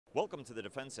Welcome to the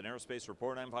Defense and Aerospace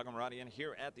Report. I'm Vago Muradian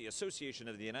here at the Association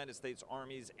of the United States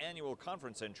Army's annual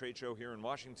conference and trade show here in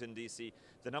Washington, D.C.,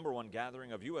 the #1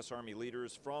 gathering of U.S. Army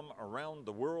leaders from around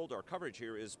the world. Our coverage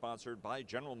here is sponsored by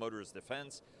General Motors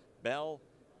Defense, Bell,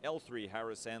 L3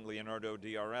 Harris, and Leonardo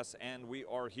DRS, and we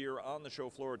are here on the show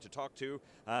floor to talk to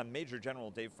Major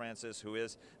General Dave Francis, who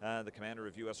is the commander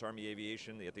of U.S. Army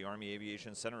Aviation at the Army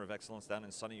Aviation Center of Excellence down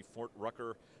in sunny Fort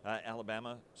Rucker,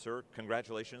 Alabama. Sir,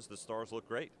 congratulations. The stars look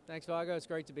great. Thanks, Vago. It's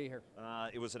great to be here.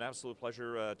 It was an absolute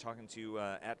pleasure talking to you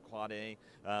at Quad A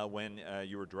when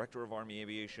you were Director of Army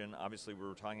Aviation. Obviously, we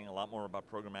were talking a lot more about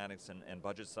programmatics and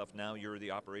budget stuff. Now you're the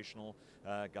operational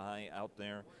guy out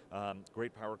there.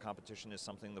 Great power competition is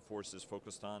something the force is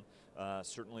focused on.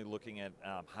 Certainly looking at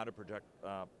how to project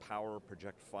power,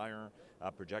 project fire,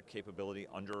 project capability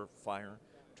under fire.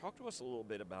 Talk to us a little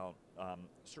bit about,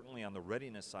 certainly on the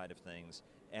readiness side of things,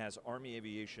 as Army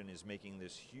Aviation is making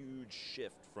this huge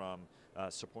shift from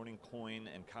supporting COIN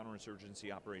and counterinsurgency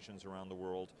operations around the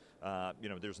world. You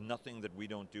know, there's nothing that we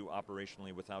don't do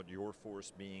operationally without your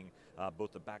force being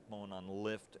both the backbone on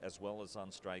lift as well as on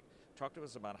strike. Talk to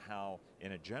us about how,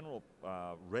 in a general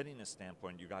readiness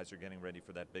standpoint, you guys are getting ready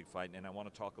for that big fight. And I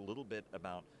want to talk a little bit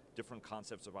about different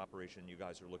concepts of operation you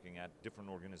guys are looking at, different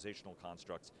organizational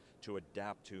constructs to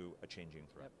adapt to a changing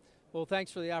threat. Yep. Well,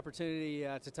 thanks for the opportunity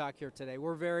to talk here today.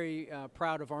 We're very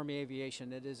proud of Army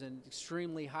Aviation. It is in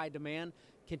extremely high demand,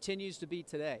 continues to be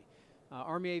today.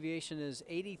 Army Aviation is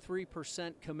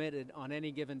 83% committed on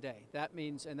any given day. That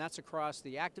means, and that's across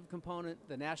the active component,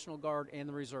 the National Guard, and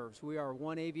the reserves. We are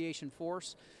one aviation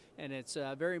force, and it's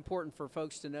very important for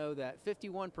folks to know that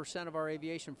 51% of our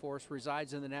aviation force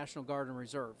resides in the National Guard and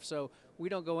Reserve. So we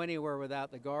don't go anywhere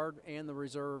without the Guard and the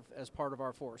Reserve as part of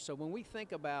our force. So when we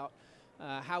think about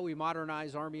how we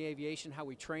modernize Army Aviation, how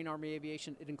we train Army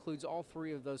Aviation, it includes all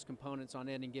three of those components on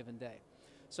any given day.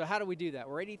 So how do we do that?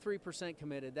 We're 83%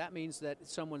 committed. That means that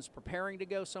someone's preparing to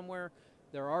go somewhere,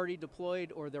 they're already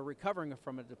deployed, or they're recovering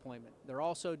from a deployment. They're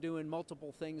also doing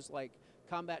multiple things like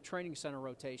combat training center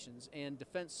rotations and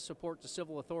defense support to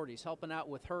civil authorities, helping out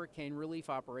with hurricane relief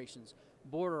operations,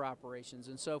 border operations,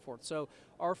 and so forth. So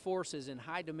our force is in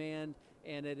high demand,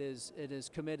 and it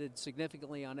is committed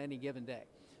significantly on any given day.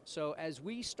 So as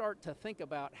we start to think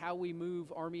about how we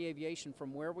move Army Aviation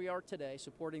from where we are today,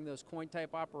 supporting those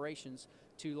COIN-type operations,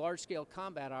 to large-scale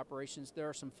combat operations, there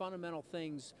are some fundamental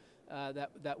things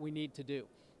that we need to do.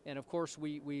 And of course,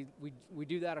 we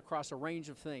do that across a range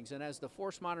of things. And as the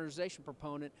force modernization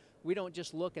proponent, we don't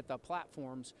just look at the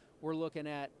platforms, we're looking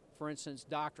at, for instance,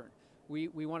 doctrine.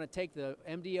 We want to take the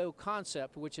MDO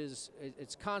concept, which is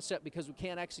it's concept because we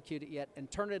can't execute it yet,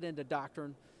 and turn it into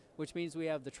doctrine, which means we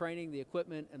have the training, the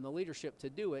equipment, and the leadership to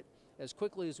do it as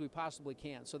quickly as we possibly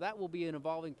can. So that will be an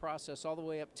evolving process all the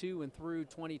way up to and through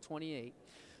 2028,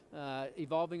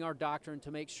 evolving our doctrine to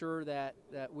make sure that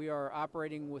we are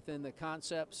operating within the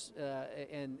concepts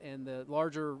and the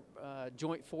larger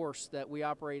joint force that we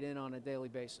operate in on a daily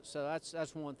basis. So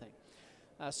that's one thing.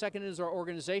 Second is our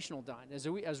organizational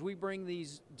design. As we bring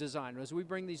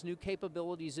these new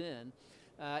capabilities in,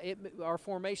 our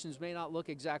formations may not look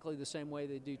exactly the same way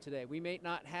they do today. We may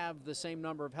not have the same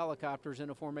number of helicopters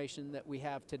in a formation that we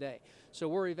have today. So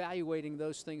we're evaluating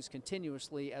those things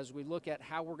continuously as we look at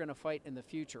how we're going to fight in the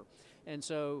future. And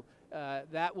so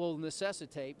that will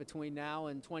necessitate, between now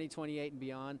and 2028 and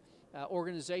beyond,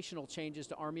 organizational changes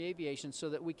to Army Aviation so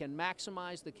that we can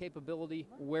maximize the capability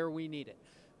where we need it.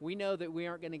 We know that we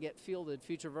aren't going to get fielded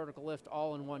future vertical lift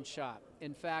all in one shot.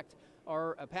 In fact,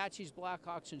 our Apaches,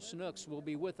 Blackhawks, and Chinooks will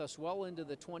be with us well into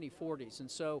the 2040s.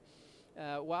 And so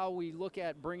while we look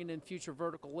at bringing in future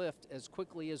vertical lift as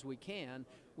quickly as we can,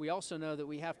 we also know that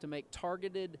we have to make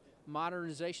targeted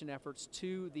modernization efforts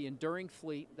to the enduring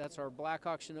fleet, that's our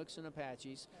Blackhawks, Chinooks, and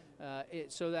Apaches,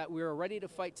 so that we're ready to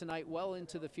fight tonight well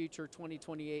into the future,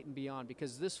 2028 and beyond,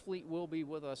 because this fleet will be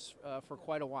with us for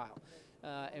quite a while.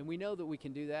 And we know that we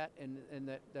can do that, and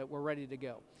that we're ready to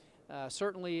go.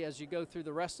 Certainly, as you go through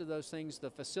the rest of those things,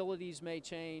 the facilities may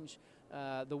change,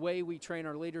 the way we train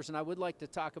our leaders, and I would like to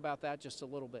talk about that just a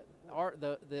little bit.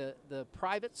 The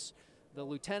privates, the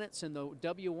lieutenants, and the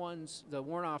W1s, the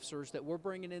warrant officers that we're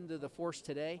bringing into the force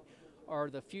today are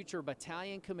the future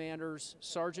battalion commanders,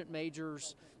 sergeant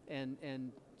majors,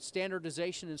 and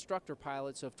standardization instructor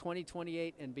pilots of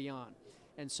 2028 and beyond.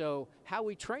 And so how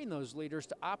we train those leaders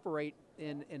to operate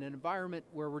in an environment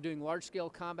where we're doing large-scale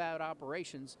combat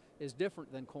operations is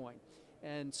different than COIN.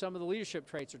 And some of the leadership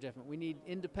traits are different. We need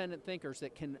independent thinkers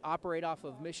that can operate off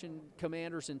of mission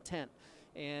commander's intent.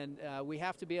 And we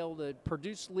have to be able to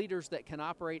produce leaders that can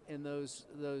operate in those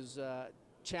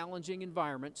challenging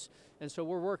environments, and so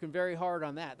we're working very hard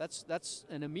on that. That's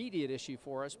an immediate issue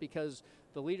for us because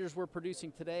the leaders we're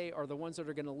producing today are the ones that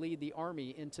are going to lead the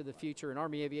Army into the future and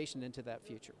Army aviation into that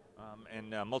future.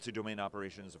 Multi-domain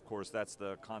operations, of course, that's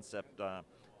the concept,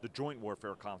 the joint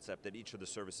warfare concept that each of the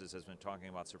services has been talking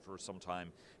about for some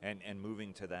time, and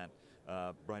moving to that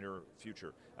brighter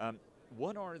future.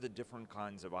 What are the different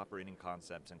kinds of operating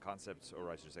concepts and concepts,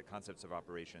 or I should say concepts of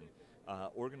operation,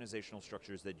 organizational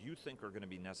structures that you think are going to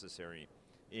be necessary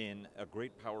in a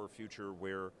great power future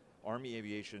where Army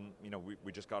aviation,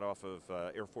 we just got off of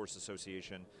Air Force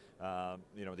Association,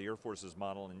 the Air Force's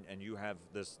model, and you have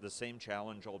the same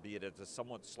challenge, albeit at a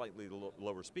somewhat slightly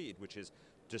lower speed, which is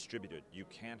distributed. You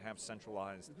can't have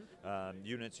centralized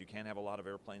units. You can't have a lot of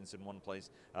airplanes in one place.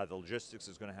 The logistics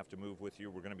is going to have to move with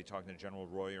you. We're going to be talking to General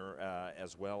Royer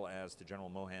as well as to General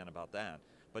Mohan about that.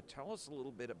 But tell us a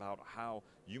little bit about how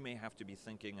you may have to be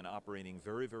thinking and operating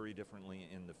very, very differently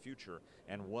in the future,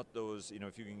 and what those,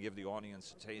 if you can give the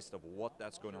audience a taste of what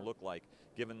that's going to look like,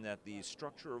 given that the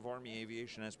structure of Army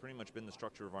aviation has pretty much been the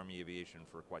structure of Army aviation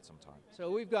for quite some time.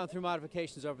 So we've gone through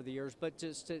modifications over the years, but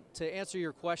just to answer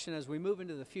your question, as we move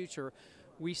into the future,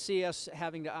 we see us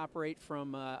having to operate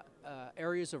from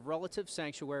areas of relative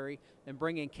sanctuary and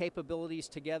bringing capabilities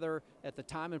together at the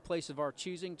time and place of our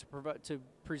choosing to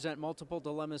present multiple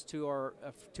dilemmas to our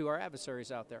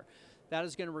adversaries out there. That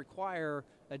is going to require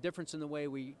a difference in the way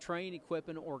we train, equip,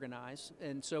 and organize,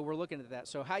 and so we're looking at that.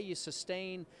 So how you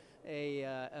sustain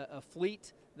a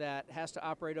fleet that has to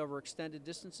operate over extended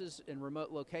distances in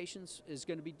remote locations is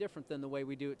going to be different than the way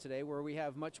we do it today, where we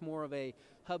have much more of a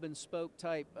hub and spoke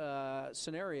type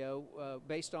scenario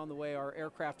based on the way our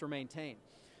aircraft are maintained.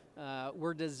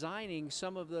 We're designing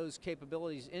some of those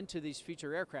capabilities into these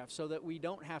future aircraft so that we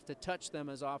don't have to touch them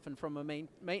as often from a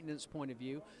maintenance point of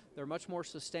view. They're much more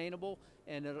sustainable,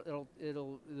 and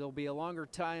it'll be a longer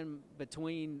time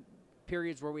between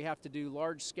periods where we have to do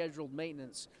large scheduled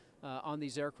maintenance on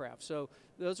these aircraft. So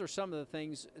those are some of the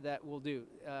things that we'll do.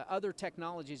 Other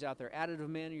technologies out there, additive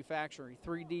manufacturing,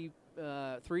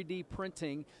 3D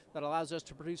printing that allows us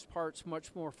to produce parts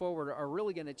much more forward, are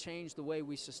really going to change the way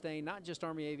we sustain not just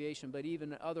Army aviation, but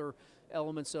even other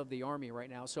elements of the Army right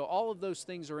now. So all of those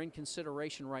things are in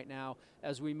consideration right now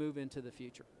as we move into the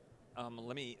future.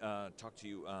 Let me talk to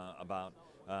you about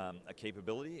a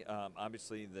capability.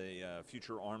 Obviously, the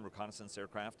future armed reconnaissance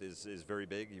aircraft is very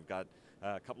big. You've got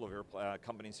a couple of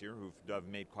companies here who've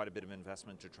made quite a bit of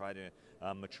investment to try to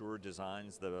mature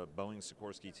designs. The Boeing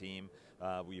Sikorsky team,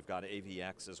 we've got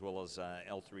AVX as well as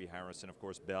L3 Harris, and of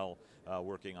course Bell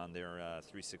working on their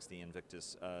 360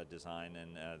 Invictus design,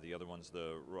 and the other one's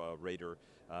the Raider,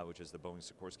 which is the Boeing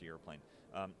Sikorsky airplane.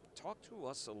 Talk to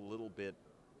us a little bit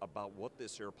about what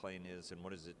this airplane is and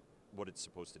what it's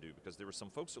supposed to do, because there were some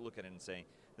folks who look at it and say,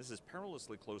 this is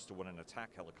perilously close to what an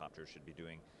attack helicopter should be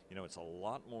doing. It's a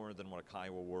lot more than what a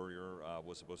Kiowa Warrior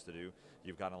was supposed to do.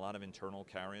 You've got a lot of internal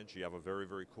carriage. You have a very,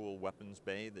 very cool weapons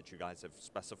bay that you guys have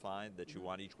specified that you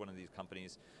want each one of these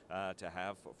companies to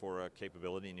have for a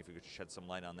capability, and if you could shed some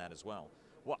light on that as well.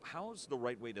 Well, how's the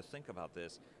right way to think about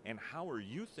this, and how are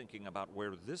you thinking about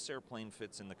where this airplane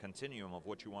fits in the continuum of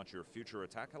what you want your future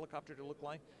attack helicopter to look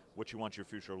like, what you want your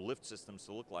future lift systems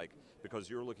to look like, because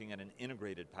you're looking at an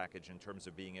integrated package in terms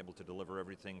of being able to deliver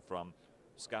everything from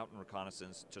scout and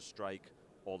reconnaissance to strike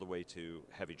all the way to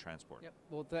heavy transport. Yep.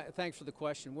 Well, thanks for the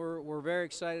question. We're very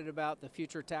excited about the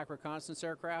future attack reconnaissance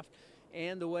aircraft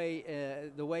and the way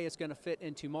it's going to fit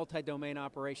into multi-domain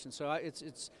operations. So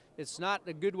it's not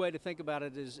a good way to think about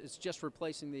it is it's just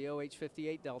replacing the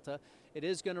OH-58 Delta. It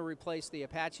is going to replace the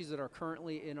Apaches that are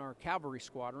currently in our cavalry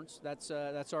squadrons. That's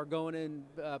our going in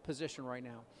position right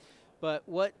now. But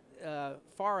what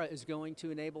FARA is going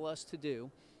to enable us to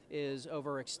do is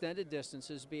over extended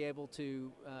distances be able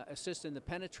to assist in the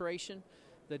penetration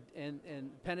and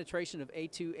penetration of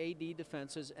A2AD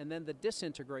defenses, and then the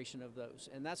disintegration of those.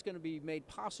 And that's going to be made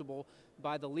possible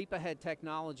by the leap ahead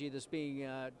technology that's being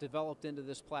developed into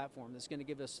this platform. That's going to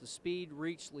give us the speed,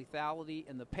 reach, lethality,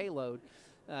 and the payload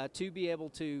to be able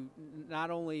to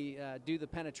not only do the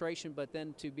penetration, but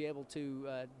then to be able to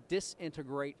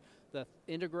disintegrate the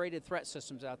integrated threat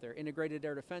systems out there, integrated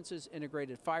air defenses,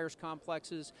 integrated fires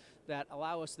complexes that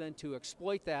allow us then to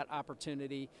exploit that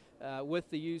opportunity with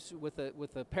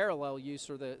the parallel use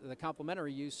or the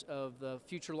complementary use of the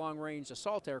future long-range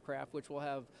assault aircraft, which will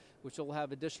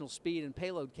have additional speed and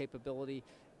payload capability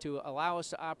to allow us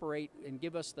to operate and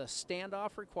give us the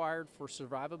standoff required for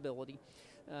survivability.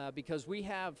 Because we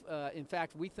have, in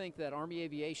fact, we think that Army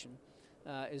aviation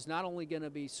is not only going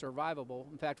to be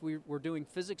survivable. In fact, we're doing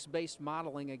physics-based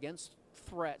modeling against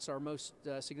threats, our most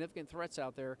significant threats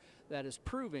out there, that is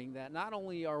proving that not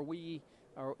only are we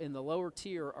in the lower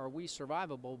tier are we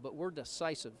survivable, but we're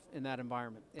decisive in that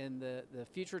environment. And the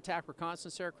future attack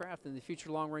reconnaissance aircraft and the future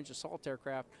long-range assault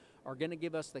aircraft are going to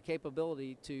give us the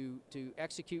capability to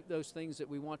execute those things that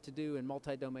we want to do in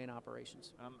multi-domain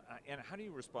operations. And how do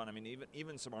you respond? I mean,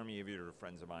 even some Army aviator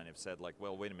friends of mine have said, like,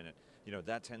 well, wait a minute, you know,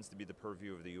 that tends to be the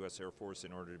purview of the U.S. Air Force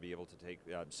in order to be able to take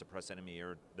suppress enemy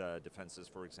air defenses,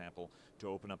 for example, to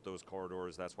open up those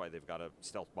corridors. That's why they've got a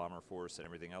stealth bomber force and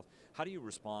everything else. How do you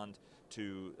respond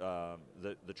to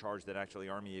the charge that actually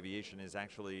Army aviation is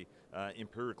actually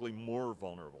empirically more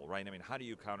vulnerable, right? I mean, how do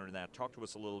you counter that? Talk to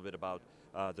us a little bit about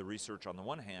the research on the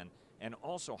one hand, and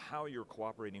also how you're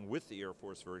cooperating with the Air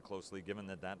Force very closely, given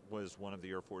that that was one of the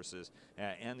Air Force's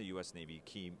and the U.S. Navy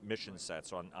key mission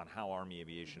sets on how Army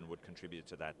aviation would contribute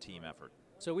to that team effort.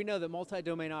 So we know that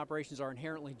multi-domain operations are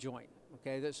inherently joint.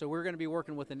 Okay, so we're going to be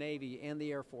working with the Navy and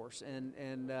the Air Force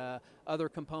and other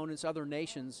components, other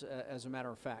nations, as a matter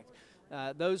of fact.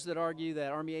 Those that argue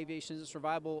that Army aviation isn't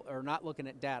survivable are not looking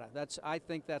at data. I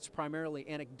think that's primarily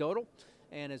anecdotal,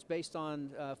 and it's based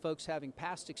on folks having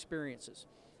past experiences.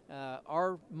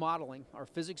 Our modeling, our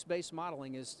physics-based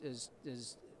modeling,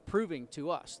 is proving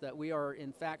to us that we are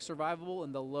in fact survivable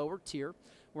in the lower tier.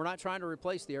 We're not trying to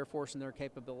replace the Air Force and their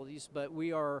capabilities, but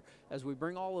we are, as we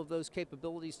bring all of those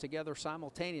capabilities together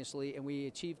simultaneously and we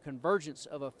achieve convergence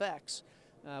of effects,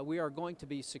 we are going to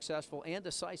be successful and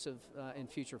decisive in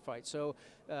future fights. So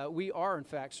we are in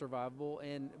fact survivable,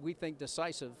 and we think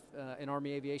decisive in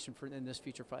Army aviation in this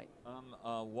future fight.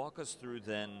 Walk us through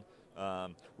then,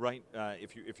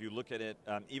 if you look at it,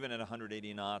 even at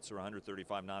 180 knots or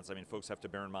 135 knots, I mean, folks have to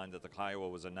bear in mind that the Kiowa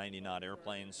was a 90-knot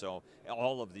airplane, so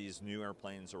all of these new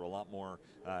airplanes are a lot more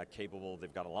capable.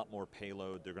 They've got a lot more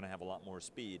payload. They're going to have a lot more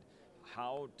speed.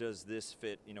 How does this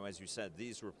fit? You know, as you said,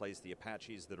 these replace the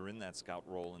Apaches that are in that scout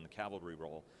role and the cavalry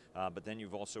role, but then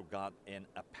you've also got an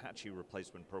Apache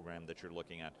replacement program that you're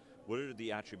looking at. What are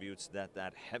the attributes that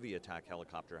that heavy attack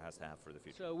helicopter has to have for the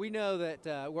future? So we know that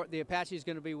the Apache is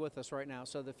going to be with us right now.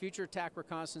 So the future attack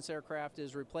reconnaissance aircraft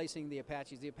is replacing the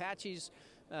Apaches. The Apaches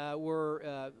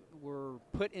were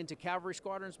put into cavalry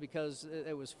squadrons because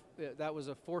that was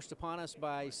forced upon us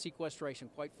by sequestration,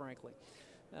 quite frankly.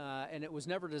 And it was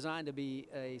never designed to be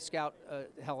a scout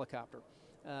helicopter.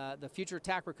 The future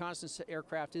attack reconnaissance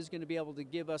aircraft is going to be able to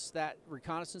give us that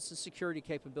reconnaissance and security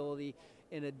capability,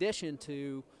 in addition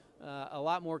to a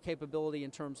lot more capability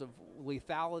in terms of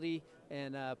lethality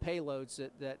and payloads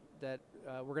that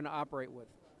we're going to operate with.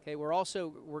 Okay,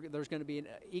 there's going to be an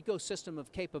ecosystem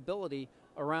of capability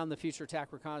around the future attack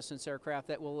reconnaissance aircraft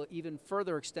that will even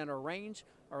further extend our range,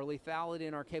 our lethality,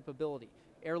 and our capability.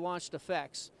 Air-launched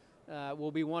effects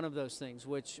will be one of those things,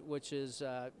 which is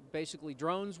basically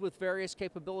drones with various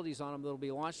capabilities on them that will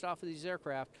be launched off of these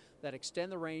aircraft that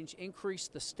extend the range, increase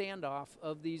the standoff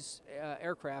of these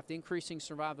aircraft, increasing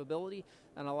survivability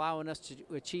and allowing us to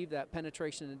achieve that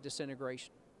penetration and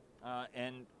disintegration.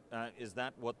 Is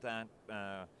that what that,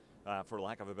 for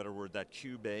lack of a better word, that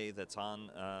Q bay that's on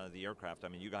the aircraft? I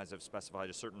mean, you guys have specified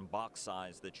a certain box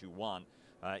size that you want.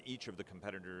 Each of the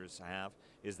competitors have.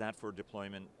 Is that for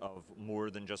deployment of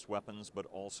more than just weapons, but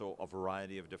also a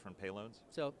variety of different payloads?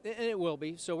 So it will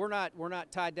be. So we're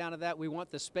not tied down to that. We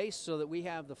want the space so that we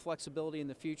have the flexibility in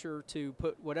the future to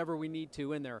put whatever we need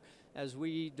to in there. As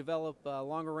we develop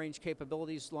longer range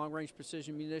capabilities, long range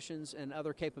precision munitions, and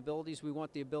other capabilities, we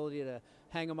want the ability to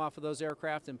hang them off of those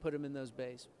aircraft and put them in those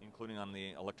bays. Including on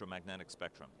the electromagnetic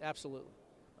spectrum? Absolutely.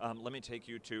 Let me take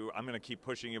you to, I'm going to keep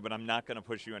pushing you, but I'm not going to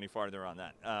push you any farther on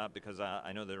that because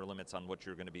I know there are limits on what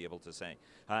you're going to be able to say.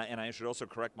 And I should also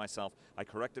correct myself. I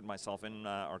corrected myself in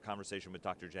our conversation with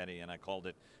Dr. Jetty, and I called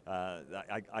it,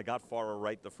 I got FARA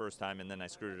right the first time, and then I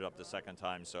screwed it up the second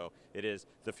time. So it is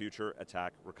the Future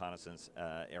Attack Reconnaissance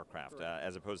Aircraft,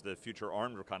 as opposed to the Future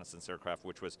Armed Reconnaissance Aircraft,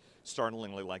 which was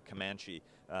startlingly like Comanche,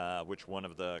 which one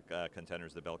of the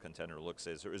contenders, the Bell contender,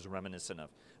 is reminiscent of.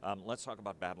 Let's talk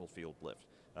about battlefield lift.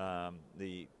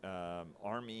 The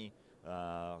Army,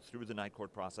 through the Night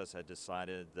Court process, had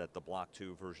decided that the Block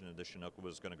 2 version of the Chinook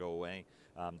was going to go away.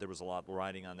 There was a lot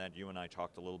riding on that. You and I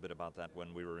talked a little bit about that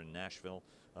when we were in Nashville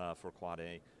for Quad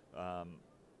A.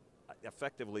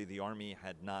 Effectively, the Army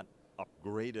had not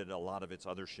upgraded a lot of its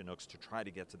other Chinooks to try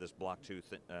to get to this Block 2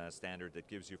 standard that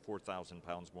gives you 4,000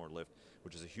 pounds more lift,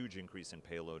 which is a huge increase in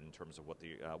payload in terms of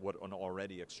what an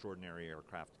already extraordinary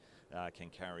aircraft can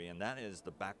carry, and that is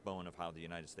the backbone of how the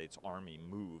United States Army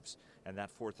moves, and that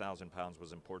 4,000 pounds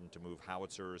was important to move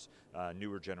howitzers,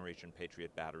 newer generation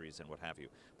Patriot batteries, and what have you.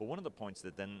 But one of the points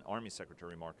that then Army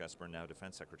Secretary Mark Esper, now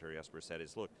Defense Secretary Esper, said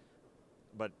is, look,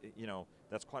 but you know,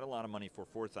 that's quite a lot of money for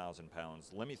 4,000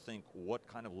 pounds. Let me think what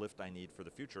kind of lift I need for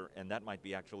the future, and that might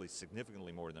be actually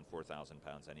significantly more than 4,000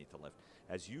 pounds I need to lift.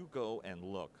 As you go and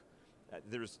look,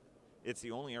 it's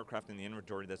the only aircraft in the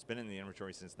inventory that's been in the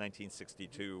inventory since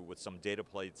 1962 with some data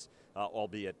plates,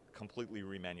 albeit completely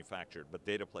remanufactured, but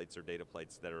data plates are data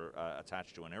plates that are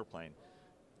attached to an airplane.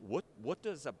 What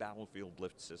does a battlefield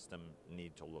lift system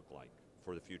need to look like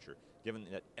for the future, given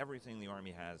that everything the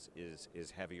Army has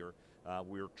is heavier?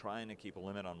 We're trying to keep a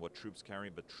limit on what troops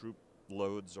carry, but troop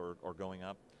loads are going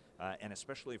up. And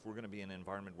especially if we're going to be in an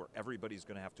environment where everybody's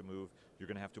going to have to move, you're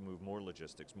going to have to move more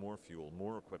logistics, more fuel,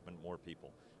 more equipment, more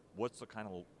people. What's the kind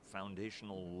of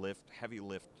foundational lift, heavy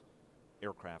lift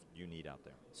aircraft you need out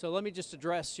there? So let me just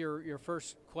address your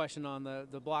first question on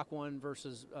the Block 1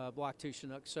 versus Block 2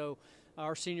 Chinook. So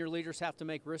our senior leaders have to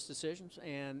make risk decisions,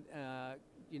 and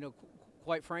you know,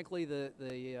 quite frankly, the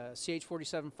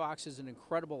CH-47 Fox is an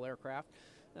incredible aircraft.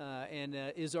 And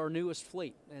is our newest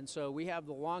fleet, and so we have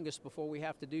the longest before we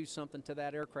have to do something to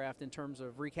that aircraft in terms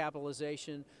of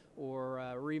recapitalization or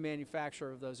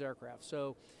remanufacture of those aircraft.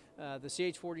 So the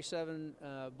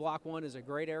CH-47 Block 1 is a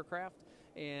great aircraft,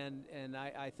 and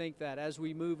I think that as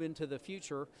we move into the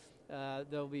future,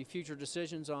 there'll be future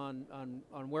decisions on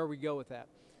where we go with that.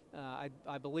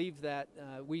 I believe that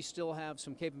we still have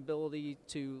some capability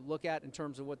to look at in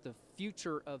terms of what the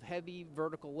future of heavy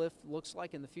vertical lift looks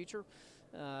like in the future.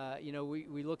 You know,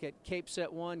 we look at Cape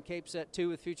Set 1, Cape Set 2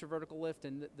 with future vertical lift,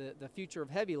 and the future of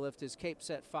heavy lift is Cape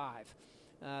Set 5.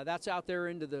 That's out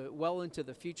there well into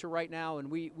the future right now, and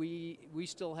we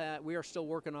are still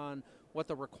working on what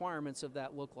the requirements of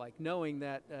that look like, knowing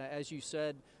that as you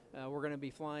said, we're going to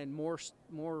be flying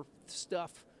more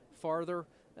stuff farther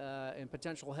and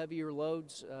potential heavier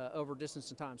loads over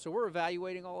distance and time. So we're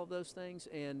evaluating all of those things,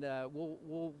 and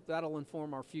that'll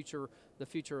inform our the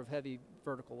future of heavy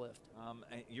vertical lift.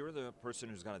 You're the person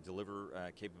who's going to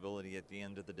deliver capability at the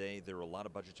end of the day. There are a lot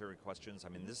of budgetary questions. I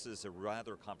mean, this is a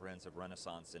rather comprehensive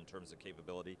renaissance in terms of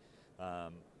capability.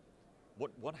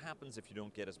 What happens if you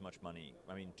don't get as much money?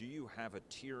 I mean, do you have a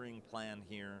tiering plan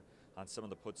here on some of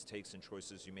the puts, takes, and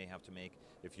choices you may have to make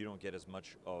if you don't get as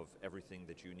much of everything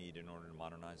that you need in order to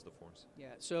modernize the force? Yeah,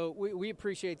 so we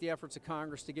appreciate the efforts of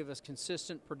Congress to give us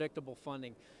consistent, predictable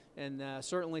funding, and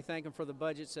certainly thank them for the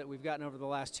budgets that we've gotten over the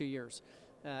last 2 years.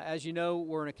 As you know,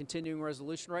 we're in a continuing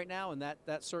resolution right now, and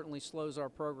that certainly slows our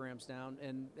programs down,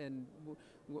 and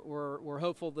we're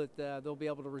hopeful that they'll be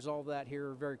able to resolve that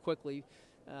here very quickly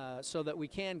so that we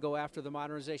can go after the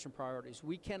modernization priorities.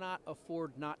 We cannot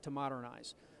afford not to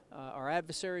modernize. Our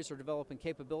adversaries are developing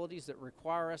capabilities that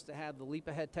require us to have the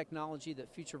leap-ahead technology that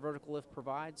future vertical lift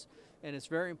provides, and it's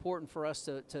very important for us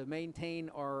to maintain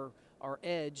our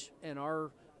edge and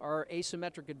our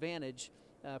asymmetric advantage,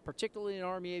 particularly in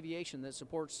Army aviation that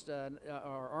supports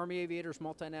our Army aviators,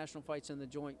 multinational fights, and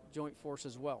the joint force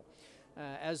as well.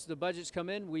 As the budgets come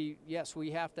in, we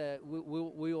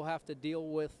will have to deal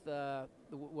with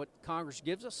what Congress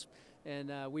gives us.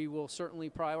 And we will certainly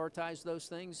prioritize those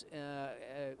things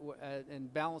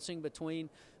and balancing between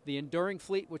the enduring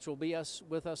fleet, which will be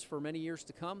with us for many years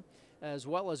to come, as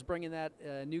well as bringing that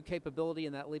new capability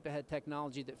and that leap-ahead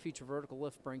technology that future vertical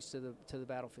lift brings to the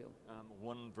battlefield.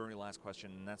 One very last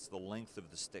question, and that's the length of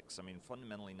the sticks. I mean,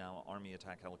 fundamentally now, Army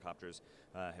attack helicopters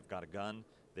have got a gun.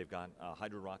 They've got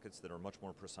hydro rockets that are much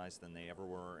more precise than they ever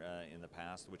were in the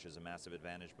past, which is a massive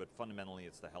advantage, but fundamentally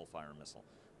it's the Hellfire missile.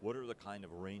 What are the kind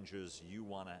of ranges you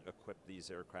want to equip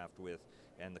these aircraft with,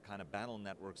 and the kind of battle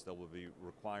networks that will be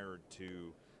required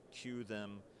to cue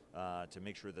them to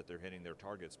make sure that they're hitting their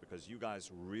targets? Because you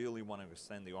guys really want to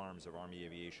extend the arms of Army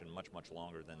aviation much, much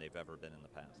longer than they've ever been in the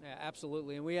past. Yeah,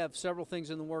 absolutely, and we have several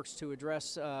things in the works to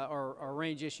address our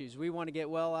range issues. We want to get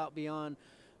well out beyond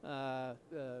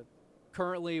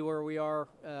currently where we are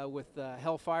with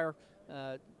Hellfire,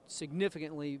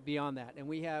 significantly beyond that, and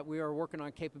we are working on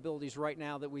capabilities right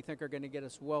now that we think are going to get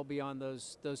us well beyond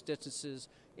those distances,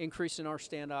 increasing our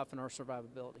standoff and our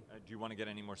survivability. Do you want to get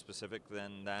any more specific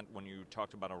than that when you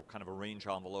talked about a kind of a range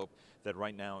envelope that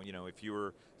right now, you know, if you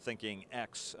were thinking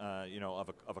X, you know,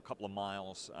 of a couple of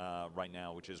miles right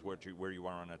now, which is where you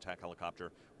are on an attack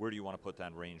helicopter, where do you want to put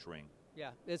that range ring?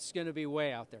 Yeah, it's going to be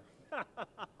way out there.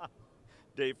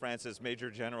 Dave Francis, Major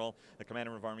General, the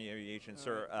Commander of Army Aviation.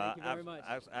 Sir, thank you very much.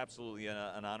 Absolutely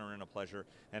an honor and a pleasure,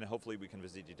 and hopefully we can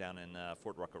visit you down in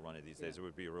Fort Rucker one of these days. It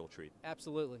would be a real treat.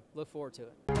 Absolutely. Look forward to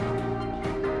it.